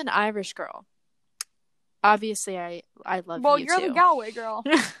U2. I'm an Irish girl. Obviously, I love U2. Well, you're the Galway girl.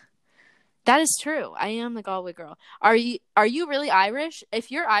 That is true. I am the Galway girl. Are you really Irish? If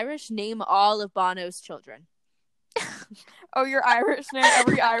you're Irish, name all of Bono's children. Oh, you're Irish. Name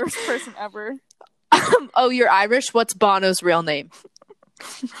every Irish person ever. Oh, you're Irish? What's Bono's real name?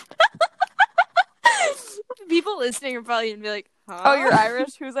 People listening are probably going to be like, huh? Oh, you're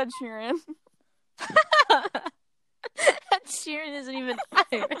Irish? Who's Ed Sheeran? Ed Sheeran isn't even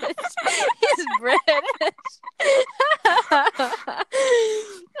Irish. He's British.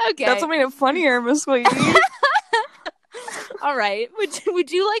 Okay. That's what made it funnier, Miss Lady. All right.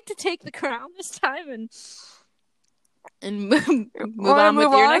 Would you like to take the crown this time and move on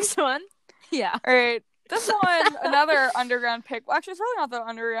with your next one? Yeah. All right. This one, another underground pick. Well, actually, it's really not the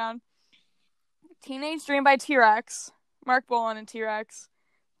underground. Teenage Dream by T-Rex. Mark Bolan and T-Rex.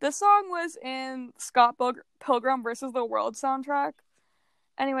 This song was in Scott Pilgrim vs. the World soundtrack.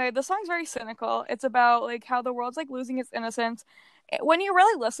 Anyway, the song's very cynical. It's about like how the world's like losing its innocence. When you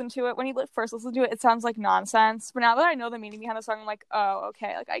really listen to it, when you first listen to it, it sounds like nonsense. But now that I know the meaning behind the song, I'm like, oh,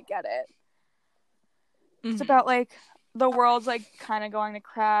 okay, like I get it. Mm-hmm. It's about like the world's like kind of going to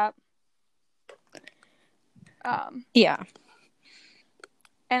crap. Yeah.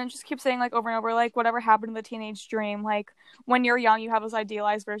 And it just keeps saying like over and over, like whatever happened in the teenage dream, like when you're young, you have this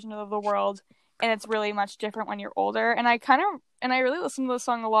idealized version of the world, and it's really much different when you're older. And I really listened to this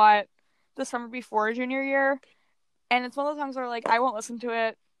song a lot the summer before junior year, and it's one of those songs where like I won't listen to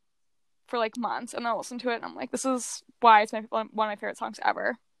it for like months, and then I'll listen to it, and I'm like, this is why it's one of my favorite songs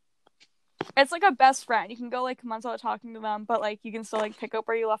ever. It's like a best friend. You can go like months without talking to them, but like you can still like pick up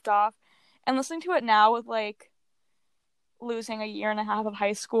where you left off. And listening to it now with like losing a year and a half of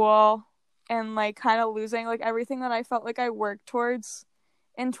high school and like kind of losing like everything that I felt like I worked towards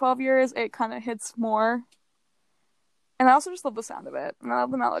in 12 years, it kind of hits more. And I also just love the sound of it, and I love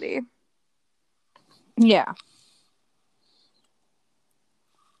the melody. Yeah.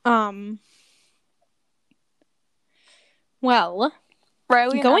 Well,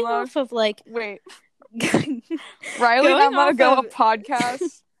 Riley and going Emma, off of like wait. Riley and Emma go a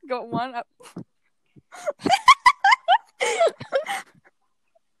podcast. Go one up.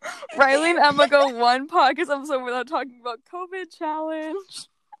 Riley and Emma go one podcast episode without talking about COVID challenge.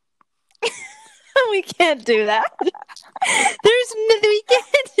 We can't do that. We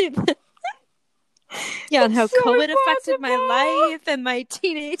can't do that. Yeah, and how so COVID impossible. Affected my life and my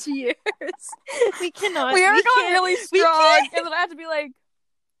teenage years. We cannot. We are going really strong, and then I have to be like,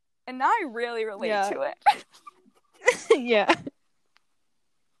 and now I really relate to it. Yeah.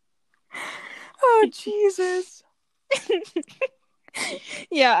 Oh, Jesus.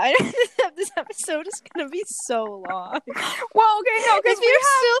 Yeah, this episode is gonna be so long. Well, okay, no, because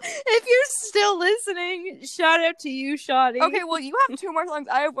if you're still listening, shout out to you, Shawty. Okay, well, you have 2 more songs.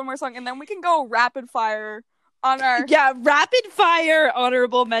 I have 1 more song, and then we can go rapid fire on our rapid fire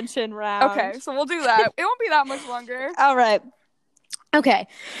honorable mention round. Okay, so we'll do that. It won't be that much longer. All right. Okay.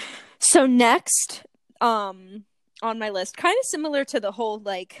 So next, on my list, kind of similar to the whole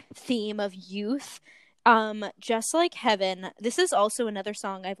like theme of youth. Just Like Heaven. This is also another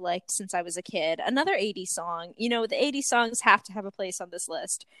song I've liked since I was a kid. Another 80s song. You know, the 80s songs have to have a place on this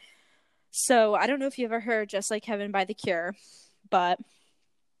list. So I don't know if you ever heard Just Like Heaven by The Cure, but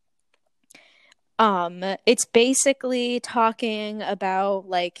it's basically talking about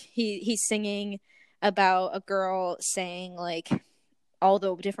like he's singing about a girl saying like all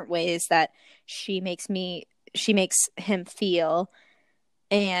the different ways that she makes him feel.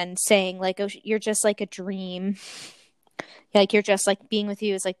 And saying like, oh, you're just like a dream, like you're just like being with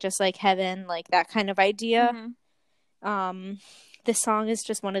you is like just like heaven, like that kind of idea. Mm-hmm. This song is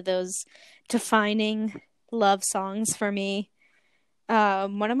just one of those defining love songs for me.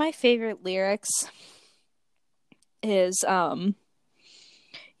 One of my favorite lyrics is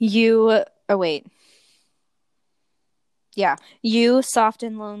you soft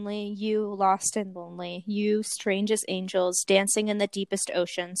and lonely, you lost and lonely, you strangest angels, dancing in the deepest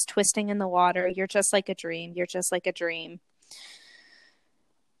oceans, twisting in the water, you're just like a dream, you're just like a dream.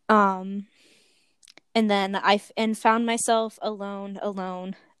 And then I found myself alone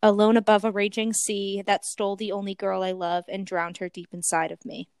above a raging sea that stole the only girl I love and drowned her deep inside of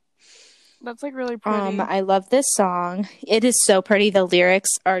me. That's like really pretty. I love this song. It is so pretty. The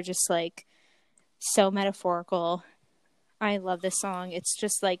lyrics are just like so metaphorical. I love this song. It's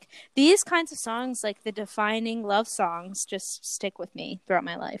just like these kinds of songs, like the defining love songs, just stick with me throughout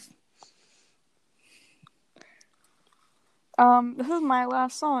my life. This is my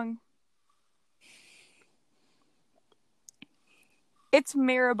last song. It's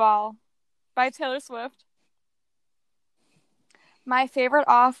Mirrorball by Taylor Swift. My favorite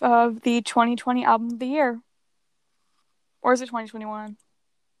off of the 2020 album of the year. Or is it 2021?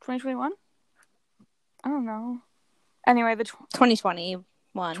 2021? I don't know. Anyway, the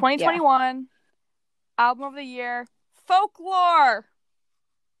 2021. 2021 album of the year, Folklore.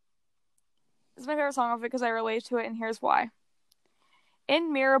 This is my favorite song of it because I relate to it, and here's why.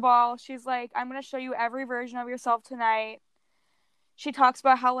 In Mirrorball, she's like, I'm going to show you every version of yourself tonight. She talks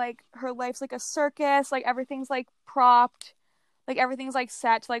about how, like, her life's like a circus, like, everything's, like, propped, like, everything's, like,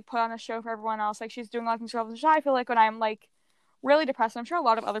 set to, like, put on a show for everyone else. Like, she's doing all things for herself. I feel like when I'm, like, really depressed, I'm sure a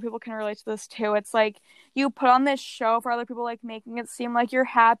lot of other people can relate to this too. It's like you put on this show for other people, like making it seem like you're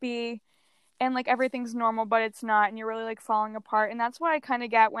happy and like everything's normal, but it's not, and you're really like falling apart. And that's what I kind of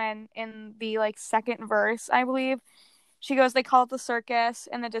get when in the like second verse, I believe, she goes, they call it the circus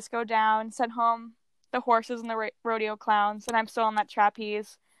and the disco down, sent home the horses and the rodeo clowns, and I'm still on that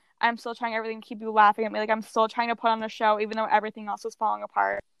trapeze. I'm still trying everything to keep you laughing at me. Like, I'm still trying to put on a show even though everything else is falling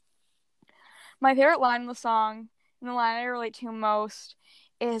apart. My favorite line in the song, and the line I relate to most,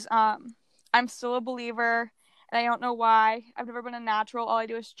 is I'm still a believer, and I don't know why. I've never been a natural. All I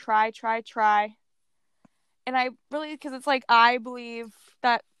do is try, try, try. And I really, because it's like, I believe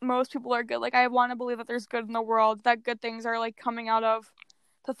that most people are good. Like, I want to believe that there's good in the world, that good things are, like, coming out of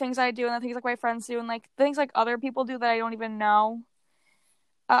the things I do and the things, like, my friends do and, like, things, like, other people do that I don't even know.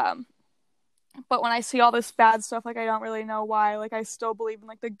 But when I see all this bad stuff, like, I don't really know why. Like, I still believe in,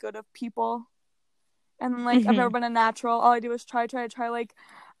 like, the good of people. And, like, I've never been a natural. All I do is try, try, try. Like,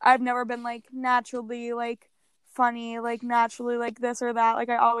 I've never been, like, naturally, like, funny, like, naturally, like, this or that. Like,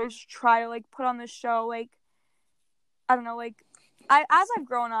 I always try to, like, put on this show, like, I don't know, like, as I've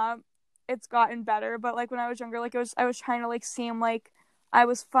grown up, it's gotten better. But, like, when I was younger, like, I was trying to, like, seem like I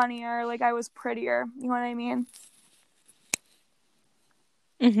was funnier, like, I was prettier. You know what I mean?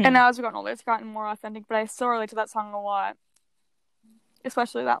 And now as I've gotten older, it's gotten more authentic, but I still relate to that song a lot.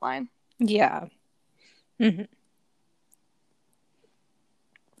 Especially that line. Yeah.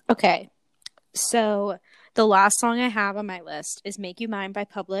 Okay. So the last song I have on my list is Make You Mine by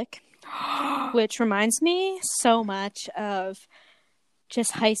Public, which reminds me so much of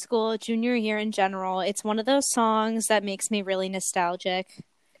just high school, junior year in general. It's one of those songs that makes me really nostalgic.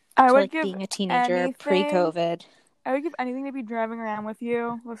 I would like give being a teenager pre-COVID. I would give anything to be driving around with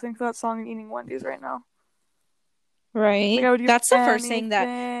you, listening to that song and eating Wendy's right now. Right? Like, That's the first thing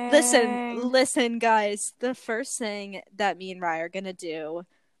that... Listen, guys. The first thing that me and Rye are going to do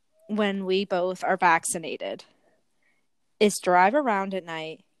when we both are vaccinated is drive around at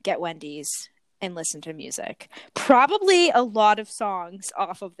night, get Wendy's, and listen to music. Probably a lot of songs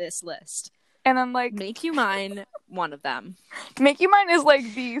off of this list. And then, like... Make You Mine, one of them. Make You Mine is,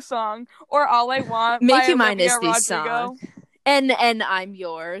 like, the song. Or All I Want Make by You Mine is Olivia the song. And I'm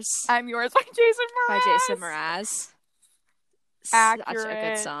Yours. I'm Yours by Jason Mraz. By Jason Mraz. Accurate. Such a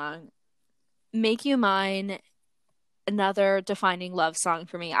good song. Make You Mine, another defining love song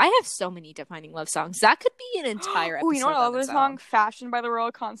for me. I have so many defining love songs. That could be an entire episode. You know what other song? Fashion by The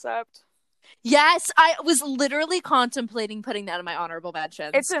Royal Concept. Yes, I was literally contemplating putting that in my honorable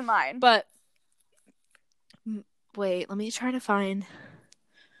mentions. It's in mine. But wait, let me try to find.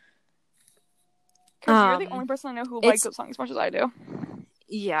 Because you're the only person I know who likes that song as much as I do.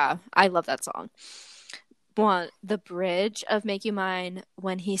 Yeah, I love that song. The bridge of Make You Mine,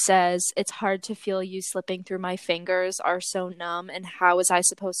 when he says, "It's hard to feel you slipping through my fingers, are so numb, and how was I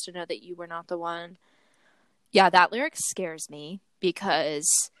supposed to know that you were not the one?" Yeah, that lyric scares me because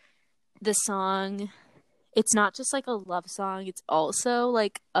the song, it's not just like a love song, it's also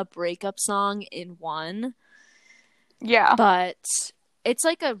like a breakup song in one. Yeah. But it's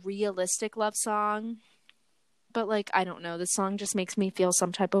like a realistic love song. But like, I don't know, the song just makes me feel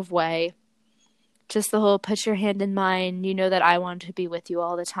some type of way. Just the whole put your hand in mine, you know that I want to be with you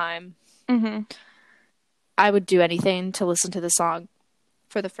all the time. I would do anything to listen to the song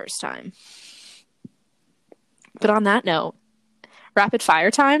for the first time. But on that note, rapid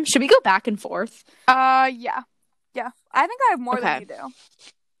fire time. Should we go back and forth? Yeah. I think I have more than you do.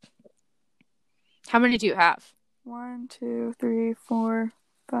 How many do you have? 1, 2, 3, 4,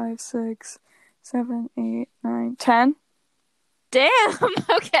 5, 6, 7, 8, 9, 10. Damn.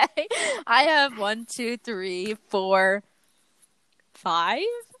 Okay. I have 1, 2, 3, 4, 5.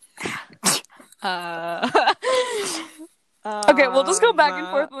 Okay, we'll just go back and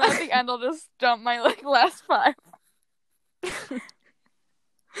forth, and then at the end I'll just dump my last 5.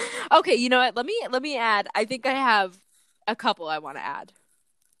 Okay, you know what? Let me add. I think I have a couple I want to add.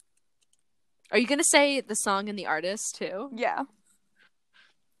 Are you gonna say the song and the artist too? Yeah.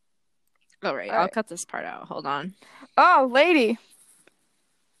 All right, I'll cut this part out. Hold on. Oh, lady.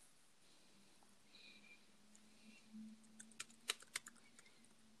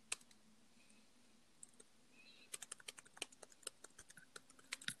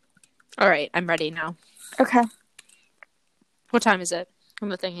 All right, I'm ready now. Okay. What time is it on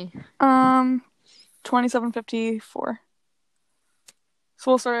the thingy? 27:54.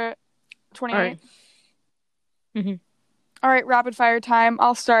 So we'll start at 28. All right. All right, rapid fire time.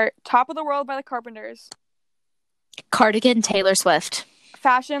 I'll start. Top of the World by the Carpenters. Cardigan, Taylor Swift.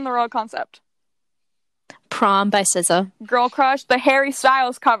 Fashion, The Royal Concept. Prom by SZA. Girl Crush, the Harry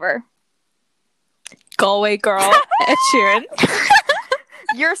Styles cover. Galway Girl, Ed Sheeran.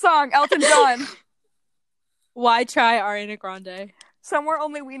 Your Song, Elton John. Why Try, Ariana Grande. Somewhere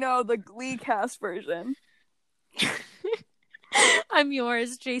Only We Know, the Glee cast version. I'm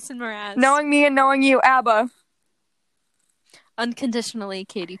Yours, Jason Mraz. Knowing Me and Knowing You, ABBA. Unconditionally,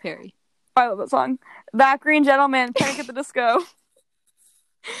 Katy Perry. I love that song. That Green Gentleman, Panic at the Disco.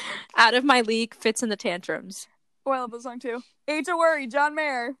 Out of My League, Fits in the Tantrums. Oh, I love this song too. Ain't to Worry, John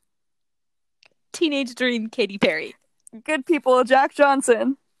Mayer. Teenage Dream, Katy Perry. Good People, Jack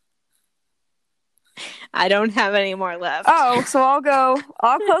Johnson. I don't have any more left. Oh, so I'll close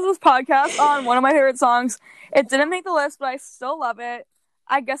this podcast on one of my favorite songs. It didn't make the list, but I still love it.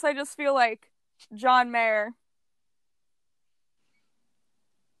 I guess I just feel like John Mayer.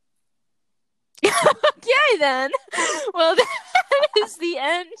 Okay, then. Well, that is the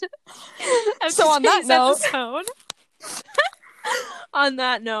end of So on that note, episode. On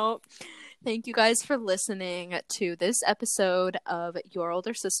that note, thank you guys for listening to this episode of Your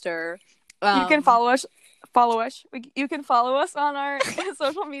Older Sister. You can follow us. You can follow us on our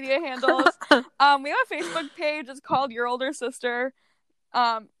social media handles. We have a Facebook page. It's called Your Older Sister.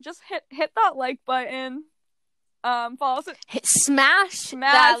 Just hit that like button. Follow us. Smash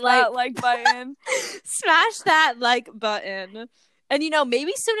that like button. Smash that like button. And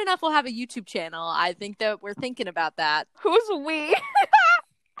maybe soon enough we'll have a YouTube channel. I think that we're thinking about that. Who's we?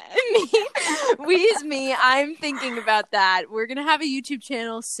 We is me. I'm thinking about that. We're gonna have a YouTube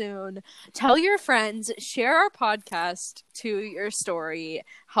channel soon. Tell your friends, share our podcast to your story.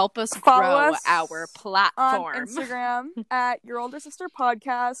 Help us grow our platform. On Instagram at Your Older Sister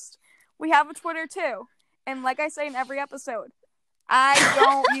Podcast. We have a Twitter too. And like I say in every episode, I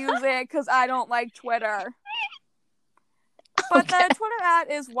don't use it because I don't like Twitter. But the Twitter @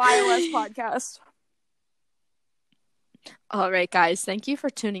 is YOS Podcast. All right, guys. Thank you for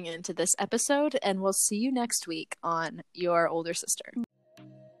tuning in to this episode, and we'll see you next week on Your Older Sister.